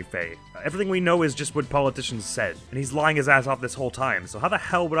Crystal Vimy Fae. Everything we know is just what politicians said, and he's lying his ass off this whole time. So how the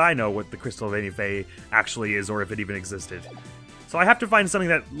hell would I know what the Crystal Vimy Fae actually is, or if it even existed? So I have to find something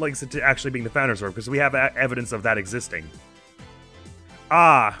that links it to actually being the Founder's Orb because we have evidence of that existing.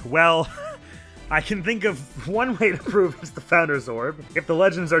 Ah, well. I can think of one way to prove it's the Founder's Orb. If the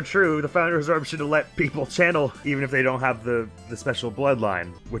legends are true, the Founder's Orb should have let people channel even if they don't have the special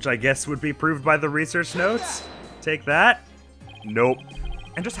bloodline, which I guess would be proved by the research notes. Take that. Nope.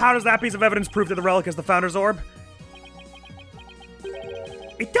 And just how does that piece of evidence prove that the relic is the Founder's Orb?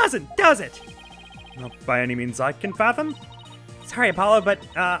 It doesn't, does it? Not by any means I can fathom. Sorry, Apollo, but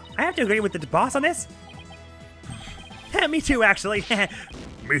I have to agree with the boss on this. Me too, actually.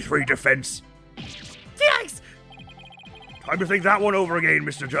 Me three defense. Cykes! Time to think that one over again,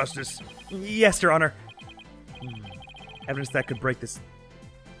 Mr. Justice. Yes, Your Honor. Evidence that could break this...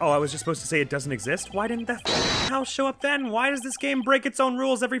 Oh, I was just supposed to say it doesn't exist? Why didn't that house show up then? Why does this game break its own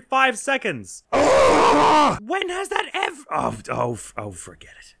rules every 5 seconds? When has that ever... Oh,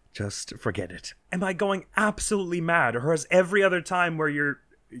 forget it. Just forget it. Am I going absolutely mad, or has every other time where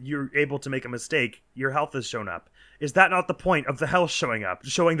you're able to make a mistake, your health has shown up? Is that not the point of the health showing up?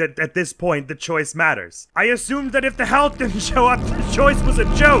 Showing that at this point, the choice matters. I assumed that if the health didn't show up, the choice was a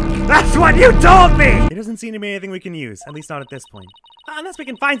joke! That's what you told me! It doesn't seem to be anything we can use, at least not at this point. Unless we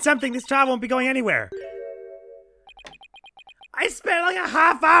can find something, this trial won't be going anywhere. I spent like a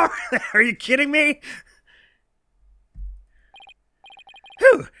half hour there, are you kidding me?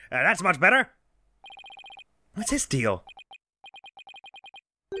 Whew, that's much better. What's his deal?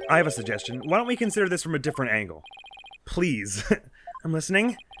 I have a suggestion. Why don't we consider this from a different angle? Please. I'm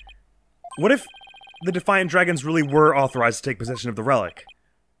listening. What if the Defiant Dragons really were authorized to take possession of the relic?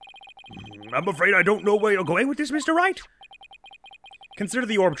 I'm afraid I don't know where you're going with this, Mr. Wright. Consider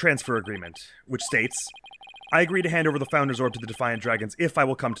the Orb Transfer Agreement, which states, I agree to hand over the Founder's Orb to the Defiant Dragons if I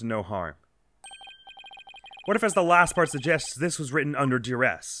will come to no harm. What if, as the last part suggests, this was written under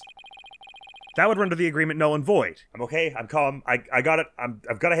duress? That would render the agreement null and void. I'm okay, I'm calm, I got it,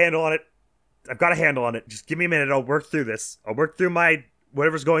 I've got a handle on it. I've got a handle on it. Just give me a minute, I'll work through this. I'll work through my...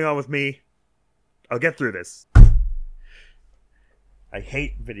 whatever's going on with me. I'll get through this. I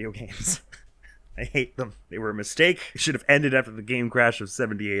hate video games. I hate them. They were a mistake. It should have ended after the game crash of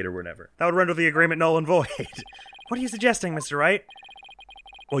 78 or whatever. That would render the agreement null and void. What are you suggesting, Mr. Wright?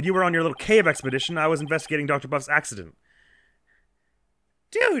 While you were on your little cave expedition, I was investigating Dr. Buff's accident.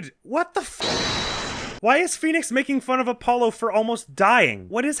 Dude, what the f... Why is Phoenix making fun of Apollo for almost dying?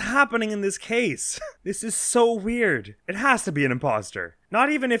 What is happening in this case? This is so weird. It has to be an imposter.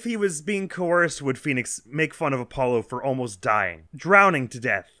 Not even if he was being coerced would Phoenix make fun of Apollo for almost dying. Drowning to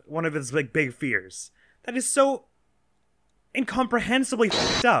death. One of his big fears. That is so... incomprehensibly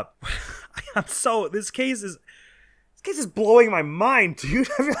f***ed up. This case is blowing my mind, dude.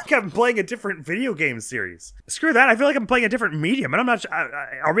 I feel like I'm playing a different video game series. Screw that, I feel like I'm playing a different medium, and I'm not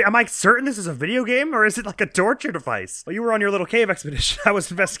am I certain this is a video game, or is it like a torture device? While you were on your little cave expedition, I was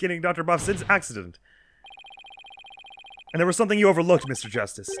investigating Dr. Buff's accident. And there was something you overlooked, Mr.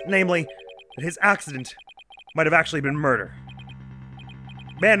 Justice. Namely, that his accident might have actually been murder.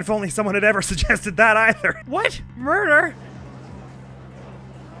 Man, if only someone had ever suggested that either. What? Murder?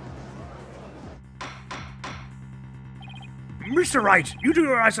 Mr. Wright, you do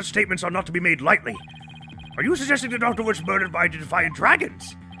realize such statements are not to be made lightly. Are you suggesting the Doctor was murdered by the Defiant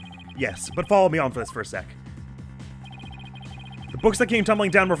Dragons? Yes, but follow me on for this for a sec. The books that came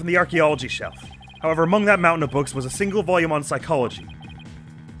tumbling down were from the archaeology shelf. However, among that mountain of books was a single volume on psychology.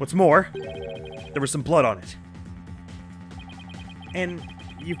 What's more, there was some blood on it. And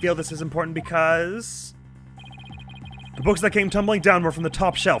you feel this is important because... the books that came tumbling down were from the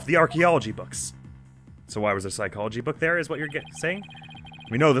top shelf, the archaeology books. So why was there a psychology book there, is what you're saying?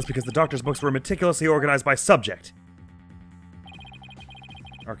 We know this because the Doctor's books were meticulously organized by subject.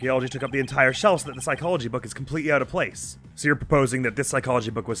 Archaeology took up the entire shelf so that the psychology book is completely out of place. So you're proposing that this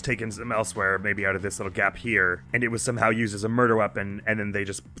psychology book was taken from elsewhere, maybe out of this little gap here, and it was somehow used as a murder weapon, and then they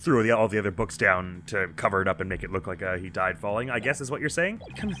just threw all the other books down to cover it up and make it look like he died falling, I guess is what you're saying?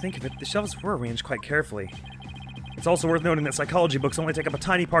 Come to think of it, the shelves were arranged quite carefully. It's also worth noting that psychology books only take up a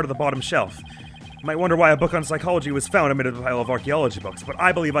tiny part of the bottom shelf. You might wonder why a book on psychology was found amid a pile of archaeology books, but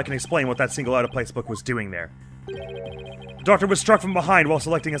I believe I can explain what that single out-of-place book was doing there. The Doctor was struck from behind while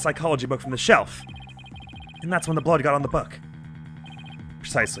selecting a psychology book from the shelf. And that's when the blood got on the book.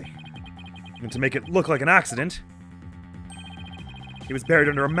 Precisely. And to make it look like an accident, he was buried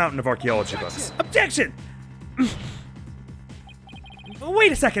under a mountain of archaeology books. Objection!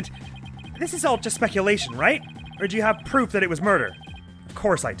 Wait a second! This is all just speculation, right? Or do you have proof that it was murder? Of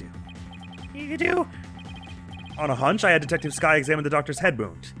course I do. You do? On a hunch, I had Detective Skye examine the doctor's head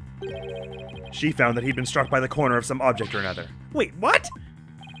wound. She found that he'd been struck by the corner of some object or another. Wait, what?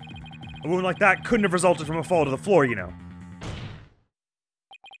 A wound like that couldn't have resulted from a fall to the floor, you know. Do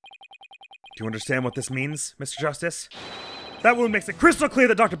you understand what this means, Mr. Justice? That wound makes it crystal clear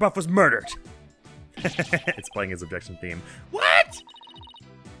that Dr. Buff was murdered. It's playing his objection theme. What?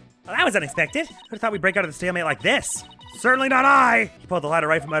 Well, that was unexpected. Who'd have thought we'd break out of the stalemate like this? Certainly not I! He pulled the ladder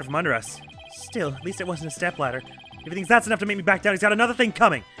right from under us. Still, at least it wasn't a stepladder. If he thinks that's enough to make me back down, he's got another thing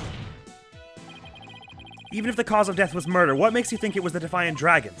coming. Even if the cause of death was murder, what makes you think it was the Defiant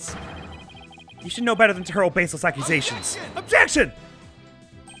Dragons? You should know better than to hurl baseless accusations. Objection!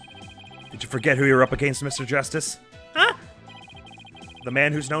 Did you forget who you were up against, Mr. Justice? Huh? The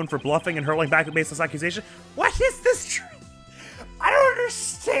man who's known for bluffing and hurling back a baseless accusation? What is this? I don't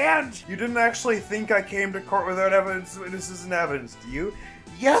understand. You didn't actually think I came to court without evidence, witnesses, and evidence, do you?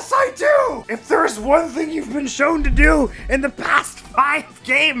 Yes, I do! If there's one thing you've been shown to do in the past 5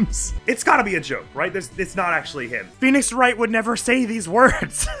 games, It's gotta be a joke, right? It's not actually him. Phoenix Wright would never say these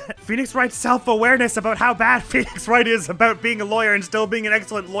words. Phoenix Wright's self-awareness about how bad Phoenix Wright is about being a lawyer and still being an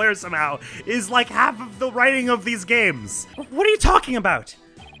excellent lawyer somehow is like half of the writing of these games. What are you talking about?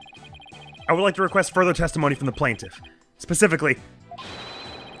 I would like to request further testimony from the plaintiff. Specifically,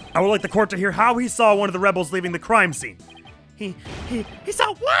 I would like the court to hear how he saw one of the rebels leaving the crime scene. He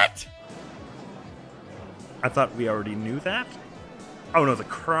saw what? I thought we already knew that? Oh no, the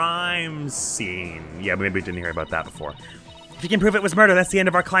crime scene. Yeah, maybe we didn't hear about that before. If you can prove it was murder, that's the end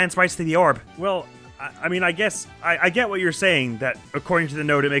of our client's rights to the orb. Well, I mean, I guess, I get what you're saying, that according to the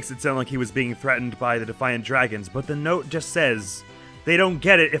note, it makes it sound like he was being threatened by the Defiant Dragons, but the note just says, they don't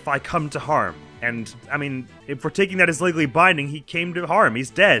get it if I come to harm. And, I mean, if we're taking that as legally binding, he came to harm. He's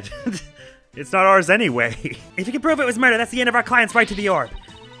dead. It's not ours anyway. If you can prove it was murder, that's the end of our client's right to the orb.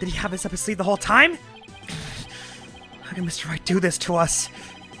 Did he have this up his sleeve the whole time? How can Mr. Wright do this to us?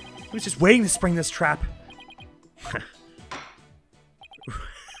 He was just waiting to spring this trap.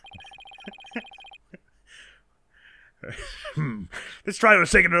 This trial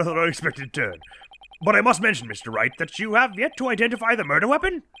has taken another unexpected turn. But I must mention, Mr. Wright, that you have yet to identify the murder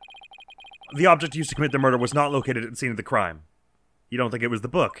weapon? The object used to commit the murder was not located at the scene of the crime. You don't think it was the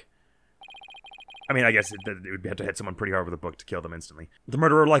book? I mean, I guess it would have to hit someone pretty hard with a book to kill them instantly. The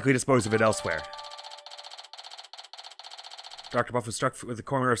murderer likely disposed of it elsewhere. Dr. Buff was struck with the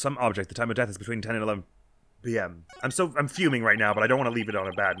corner of some object. The time of death is between 10 and 11 p.m. I'm fuming right now, but I don't want to leave it on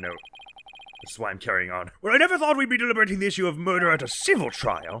a bad note. This is why I'm carrying on. Well, I never thought we'd be deliberating the issue of murder at a civil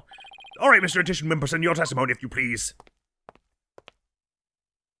trial. All right, Mr. Atishon-Wimperson, your testimony, if you please.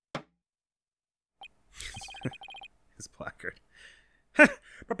 His placard.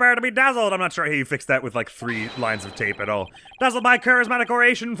 Prepare to be dazzled. I'm not sure how you fixed that with like 3 lines of tape at all. Dazzled by charismatic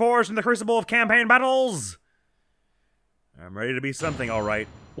oration forged in the crucible of campaign battles. I'm ready to be something, all right.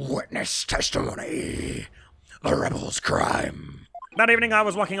 Witness testimony. The rebel's crime. That evening I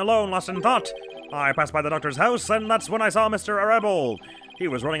was walking alone, lost in thought. I passed by the doctor's house, and that's when I saw Mr. Rebel. He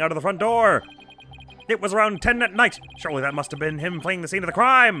was running out of the front door. It was around 10 at night. Surely that must have been him fleeing the scene of the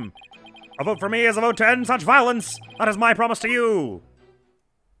crime. A vote for me is a vote to end such violence. That is my promise to you.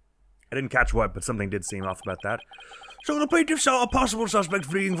 I didn't catch what, but something did seem off about that. So the plaintiff saw a possible suspect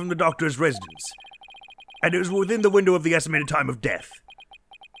fleeing from the doctor's residence. And it was within the window of the estimated time of death.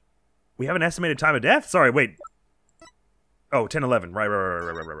 We have an estimated time of death? Sorry, wait. Oh, 10-11.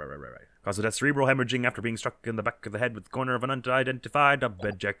 Right. Cause of death, cerebral hemorrhaging after being struck in the back of the head with the corner of an unidentified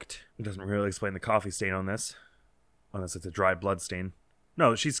object. It doesn't really explain the coffee stain on this. Unless it's a dry blood stain.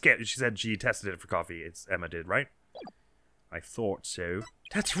 No, she said she tested it for coffee. Emma did, right? I thought so.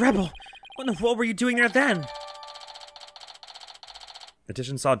 That's Rebel. What in the world were you doing there then?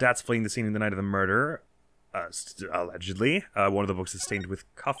 Atishon saw Dats fleeing the scene in the night of the murder. Allegedly. One of the books is stained with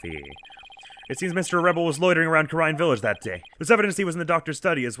coffee. It seems Mr. Rebel was loitering around Khura'In village that day. There's evidence he was in the doctor's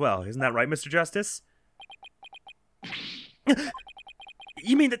study as well. Isn't that right, Mr. Justice?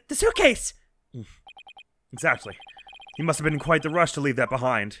 You mean the suitcase? Exactly. He must have been in quite the rush to leave that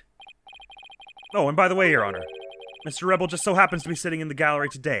behind. Oh, and by the way, Your Honor, Mr. Rebel just so happens to be sitting in the gallery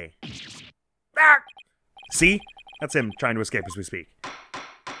today. Ah! See? That's him trying to escape as we speak.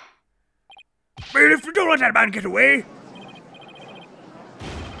 Bailiff, don't let that man get away!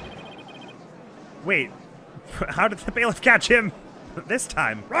 Wait, how did the bailiff catch him this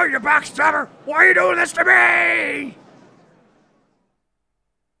time? Right, you backstabber! Why are you doing this to me?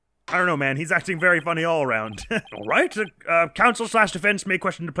 I don't know, man. He's acting very funny all around. All right, counsel/defense may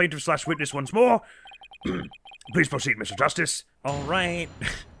question the plaintiff/witness once more. Please proceed, Mr. Justice. All right.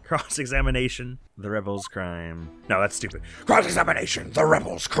 Cross-examination, the rebel's crime. No, that's stupid. Cross-examination, the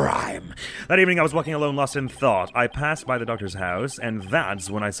rebel's crime. That evening I was walking alone, lost in thought. I passed by the doctor's house, and that's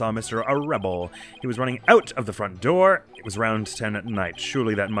when I saw Mr. Rebel. He was running out of the front door. It was around 10 at night.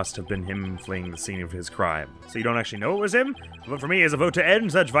 Surely that must have been him fleeing the scene of his crime. So you don't actually know it was him? A vote for me is a vote to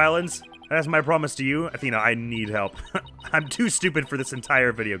end such violence. That's my promise to you. Athena, I need help. I'm too stupid for this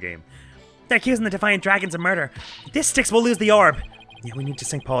entire video game. They're accusing the Defiant Dragons of murder. This Styx will lose the orb. Yeah, we need to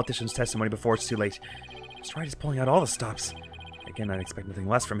sink politicians' testimony before it's too late. Mr. Wright is pulling out all the stops. Again, I'd expect nothing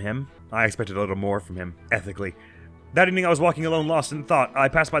less from him. I expected a little more from him, ethically. That evening I was walking alone, lost in thought. I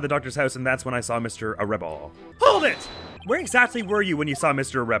passed by the doctor's house, and that's when I saw Mr. Rebel. Hold it! Where exactly were you when you saw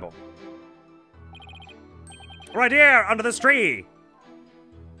Mr. Rebel? Right here, under this tree!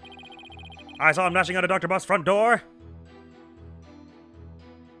 I saw him dashing out of Dr. Buff's front door.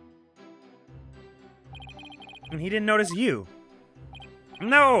 And he didn't notice you.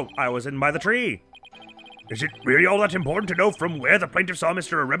 No, I was hidden by the tree. Is it really all that important to know from where the plaintiff saw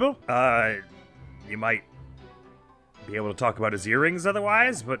Mr. Rebel? You might be able to talk about his earrings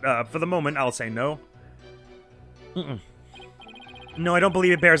otherwise, but for the moment, I'll say no. No, I don't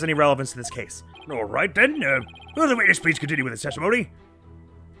believe it bears any relevance to this case. All right, then. Will the witness please continue with his testimony?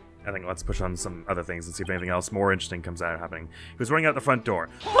 I think let's push on some other things and see if anything else more interesting comes out happening. He was running out the front door.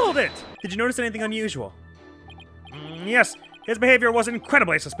 Hold it! Did you notice anything unusual? Yes. His behavior was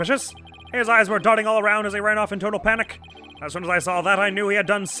incredibly suspicious. His eyes were darting all around as he ran off in total panic. As soon as I saw that, I knew he had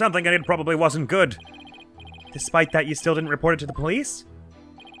done something and it probably wasn't good. Despite that, you still didn't report it to the police?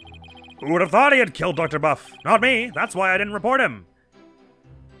 Who would have thought he had killed Dr. Buff? Not me. That's why I didn't report him.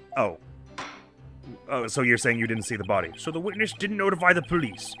 Oh. Oh, so you're saying you didn't see the body. So the witness didn't notify the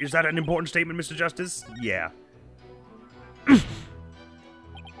police. Is that an important statement, Mr. Justice? Yeah.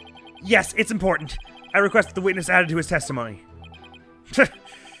 Yes, it's important. I request that the witness added to his testimony.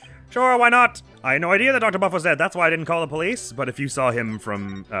 Sure, why not? I had no idea that Dr. Buff was dead. That's why I didn't call the police. But if you saw him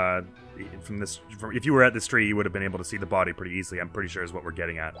if you were at this tree, you would have been able to see the body pretty easily. I'm pretty sure is what we're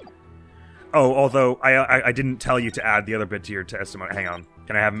getting at. Oh, although I didn't tell you to add the other bit to your testimony. Hang on.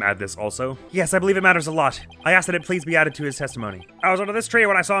 Can I have him add this also? Yes, I believe it matters a lot. I asked that it please be added to his testimony. I was under this tree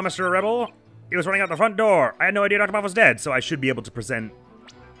when I saw Mr. Rebel. He was running out the front door. I had no idea Dr. Buff was dead, so I should be able to present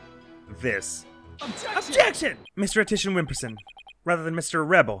this. Objection! Mr. Atishon-Wimperson, rather than Mr.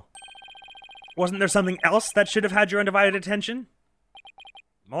 Rebel. Wasn't there something else that should have had your undivided attention?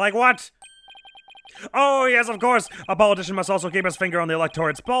 Like what? Oh, yes, of course. A politician must also keep his finger on the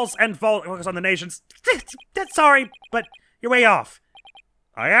electorate's pulse and focus on the nation's... Sorry, but you're way off.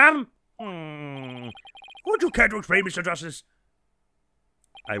 I am? Would you care to explain, Mr. Justice?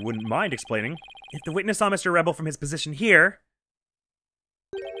 I wouldn't mind explaining. If the witness saw Mr. Rebel from his position here...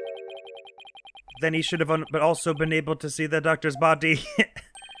 then he should have but also been able to see the doctor's body.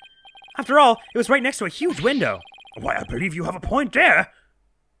 After all, it was right next to a huge window. Why, I believe you have a point there.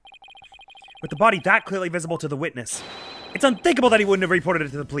 With the body that clearly visible to the witness, it's unthinkable that he wouldn't have reported it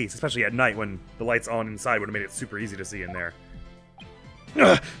to the police, especially at night when the lights on inside would have made it super easy to see in there.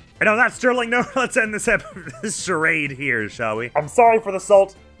 Ugh. And on that sterling note, let's end this charade here, shall we? I'm sorry for the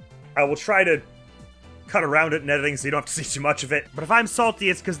salt. I will try to cut around it in editing so you don't have to see too much of it. But if I'm salty,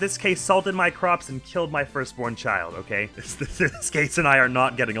 it's because this case salted my crops and killed my firstborn child, okay? This case and I are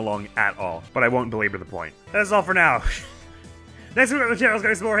not getting along at all. But I won't belabor the point. That's all for now. Next week on the channel is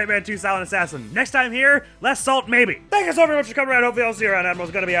going to be some more Hitman 2 Silent Assassin. Next time here, less salt maybe. Thank you so very much for coming around. Hopefully I'll see you around.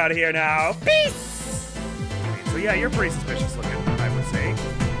 Admiral's going to be out of here now. Peace! So yeah, you're pretty suspicious looking, I would say.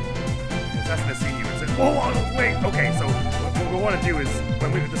 That's the scene you would say. Oh, wait, okay, so what we want to do is,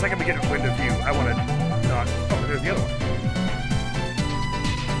 the second we get a wind of view, I want to not... Oh, there's the other one.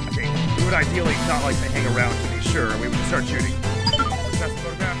 Okay, we would ideally not like to hang around to be sure. We would start shooting.